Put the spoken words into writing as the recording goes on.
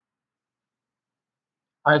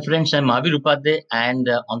Hi friends, I'm Mahavir Upadhyay, and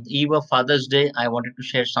on the eve of Father's Day, I wanted to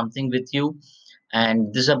share something with you.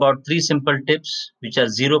 And this is about three simple tips which are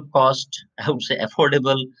zero cost, I would say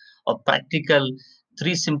affordable or practical.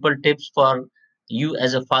 Three simple tips for you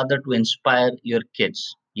as a father to inspire your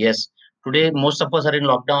kids. Yes, today most of us are in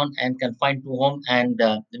lockdown and confined to home, and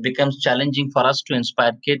it becomes challenging for us to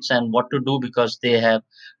inspire kids and what to do because they have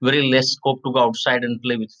very less scope to go outside and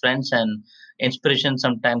play with friends, and inspiration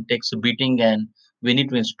sometimes takes a beating, and we need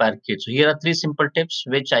to inspire kids. So here are three simple tips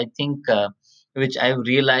which I think which I've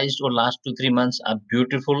realized over last 2 3 months are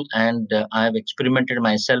beautiful, and I have experimented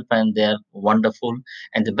myself and they are wonderful.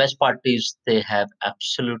 And the best part is they have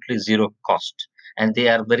absolutely zero cost, and they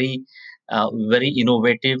are very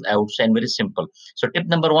innovative, I would say, and very simple. So tip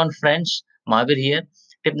number one, friends, Mahavir here.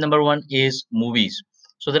 Tip number one is movies.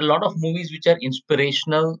 So there are a lot of movies which are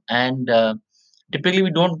inspirational, and typically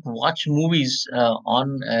we don't watch movies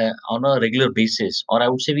on a regular basis, or I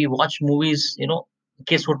would say we watch movies,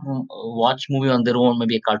 kids would watch movie on their own,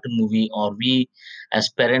 maybe a cartoon movie, or we as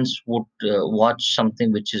parents would watch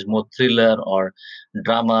something which is more thriller or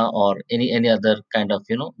drama or any other kind of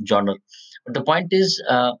genre. But the point is,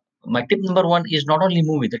 my tip number one is not only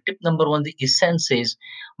movie. The tip number one, the essence is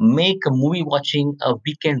make a movie watching a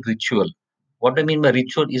weekend ritual. What I mean by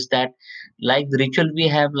ritual is that, like the ritual we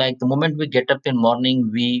have, like the moment we get up in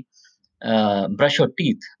morning, we brush our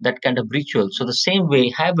teeth, that kind of ritual. So the same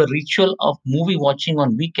way, have a ritual of movie watching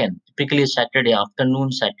on weekend, typically Saturday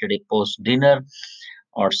afternoon, Saturday post dinner,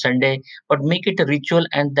 or Sunday, but make it a ritual,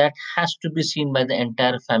 and that has to be seen by the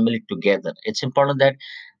entire family together. It's important that,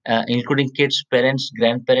 including kids, parents,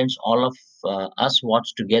 grandparents, all of us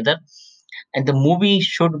watch together, and the movie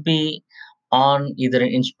should be on either an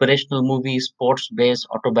inspirational movie, sports based,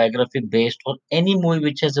 autobiography based, or any movie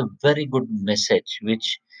which has a very good message,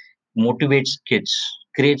 which motivates kids,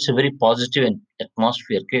 creates a very positive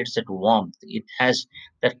atmosphere, creates that warmth. It has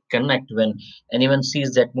that connect. When anyone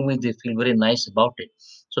sees that movie, they feel very nice about it.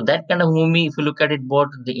 So that kind of movie, if you look at it both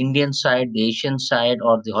the Indian side, the Asian side,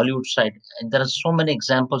 or the Hollywood side, and there are so many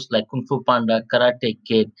examples like Kung Fu Panda, Karate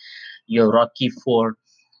Kid, your Rocky Four,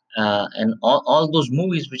 and all those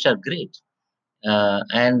movies which are great.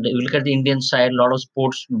 And you look at the Indian side, a lot of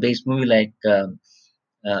sports-based movie like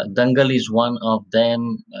Dangal is one of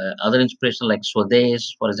them. Other inspiration like Swades,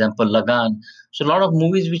 for example, Lagan. So a lot of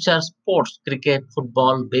movies which are sports, cricket,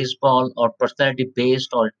 football, baseball, or personality based,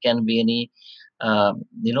 or it can be any,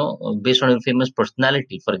 based on a famous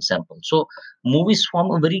personality, for example. So movies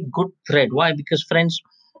form a very good thread. Why? Because friends,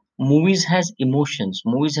 movies has emotions.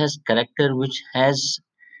 Movies has character which s-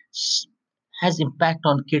 has impact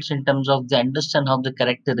on kids in terms of they understand how the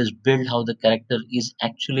character is built, how the character is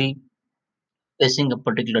actually facing a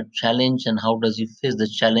particular challenge, and how does he face the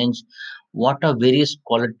challenge, what are various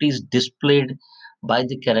qualities displayed by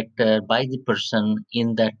the character, by the person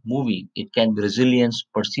in that movie. It can be resilience,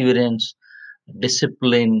 perseverance,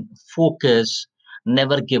 discipline, focus,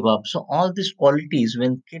 never give up. So all these qualities,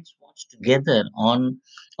 when kids watch together on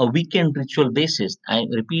a weekend ritual basis, I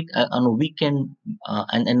repeat, on a weekend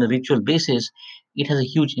and a ritual basis, it has a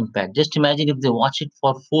huge impact. Just imagine if they watch it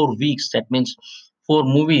for 4 weeks. That means four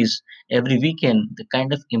movies every weekend. The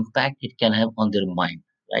kind of impact it can have on their mind,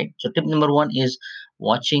 right? So tip number one is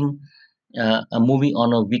watching a movie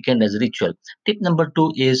on a weekend as a ritual. Tip number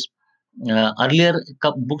two is, earlier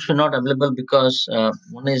books were not available because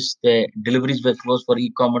one is the deliveries were closed for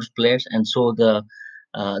e-commerce players, and so the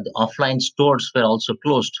offline stores were also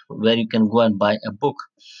closed where you can go and buy a book.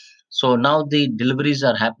 So now the deliveries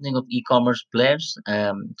are happening of e-commerce players.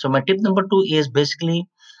 So my tip number two is basically,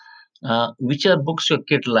 which are books your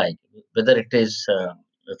kid like, whether it is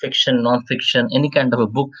fiction, non-fiction, any kind of a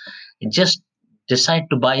book. Just decide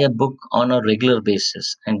to buy a book on a regular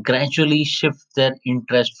basis and gradually shift their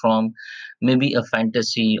interest from maybe a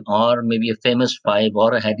fantasy or maybe a famous five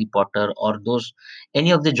or a Harry Potter or those,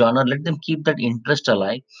 any of the genre. Let them keep that interest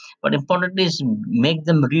alive, but importantly is make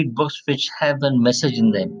them read books which have a message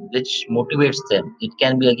in them, which motivates them. It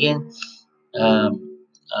can be again,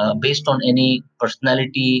 based on any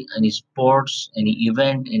personality, any sports, any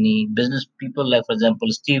event, any business people, like for example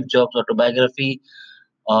Steve Jobs autobiography,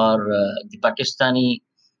 or the Pakistani,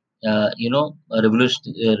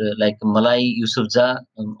 revolution, like Malai Yousafzai,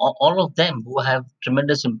 all of them who have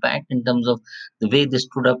tremendous impact in terms of the way they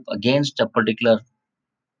stood up against a particular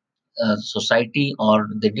society, or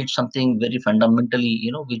they did something very fundamentally,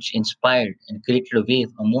 which inspired and created a wave,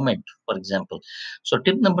 a moment, for example. So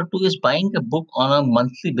tip number two is buying a book on a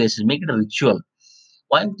monthly basis. Make it a ritual.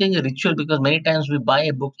 Why I'm saying a ritual? Because many times we buy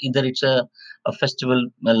a book, either it's a festival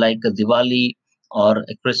like a Diwali, or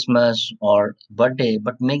a Christmas or birthday,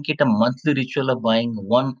 but make it a monthly ritual of buying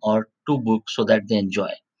one or two books so that they enjoy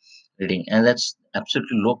reading, and that's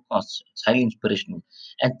absolutely low cost. It's highly inspirational.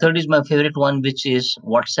 And third is my favorite one, which is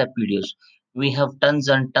WhatsApp videos. We have tons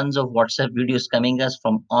and tons of WhatsApp videos coming us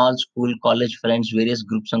from all school, college friends, various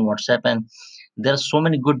groups on WhatsApp, and there are so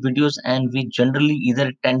many good videos. And we generally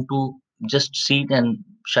either tend to just see it and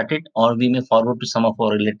shut it, or we may forward to some of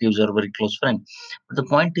our relatives or very close friends. But the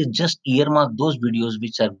point is just earmark those videos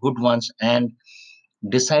which are good ones and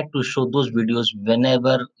decide to show those videos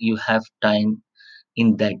whenever you have time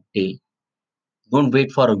in that day. Don't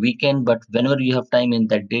wait for a weekend, but whenever you have time in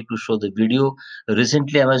that day to show the video.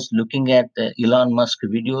 Recently I was looking at Elon Musk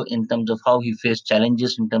video in terms of how he faced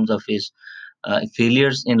challenges in terms of his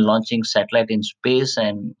failures in launching satellite in space,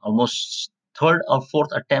 and almost third or fourth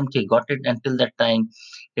attempt he got it. Until that time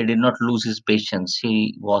he did not lose his patience,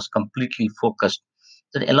 he was completely focused.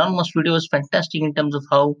 The Elon Musk video was fantastic in terms of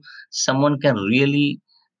how someone can really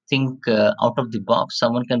think out of the box,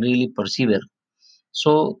 someone can really persevere.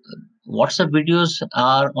 So, WhatsApp videos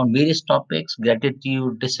are on various topics: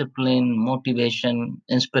 gratitude, discipline, motivation,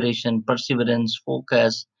 inspiration, perseverance,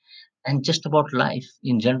 focus, and just about life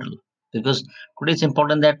in general. Because today it's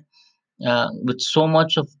important that with so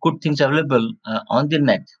much of good things available on the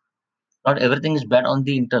net, not everything is bad on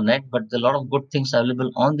the internet, but a lot of good things available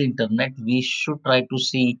on the internet. We should try to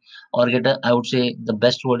see or get a, I would say, the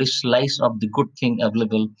best word is slice of the good thing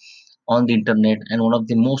available on the internet. And one of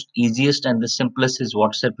the most easiest and the simplest is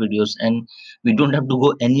WhatsApp videos, and we don't have to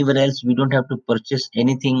go anywhere else, we don't have to purchase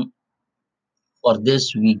anything. For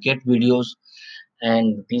this we get videos,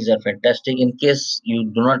 and these are fantastic. In case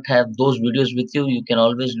you do not have those videos with you, you can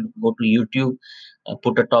always go to YouTube,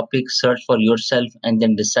 put a topic, search for yourself, and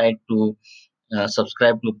then decide to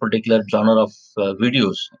subscribe to a particular genre of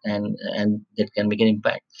videos, and that can make an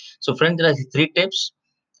impact. So friends, there are three tips,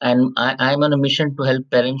 and I'm on a mission to help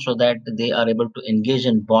parents so that they are able to engage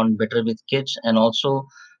and bond better with kids, and also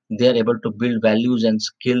they are able to build values and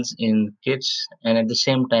skills in kids, and at the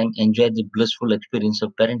same time enjoy the blissful experience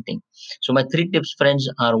of parenting. So my three tips, friends,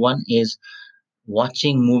 are: one is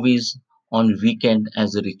watching movies on weekend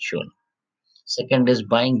as a ritual. Second is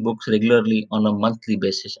buying books regularly on a monthly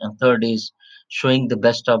basis. And third is showing the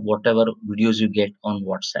best of whatever videos you get on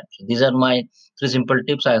WhatsApp. So these are my three simple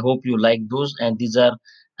tips. I hope you like those. And these are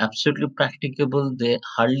absolutely practicable. They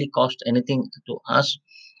hardly cost anything to us.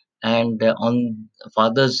 And on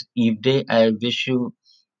Father's Eve Day, I wish you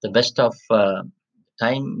the best of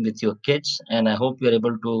time with your kids. And I hope you're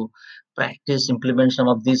able to practice, implement some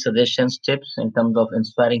of these suggestions, tips in terms of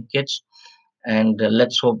inspiring kids, and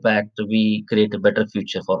let's hope that we create a better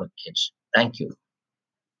future for our kids. Thank you.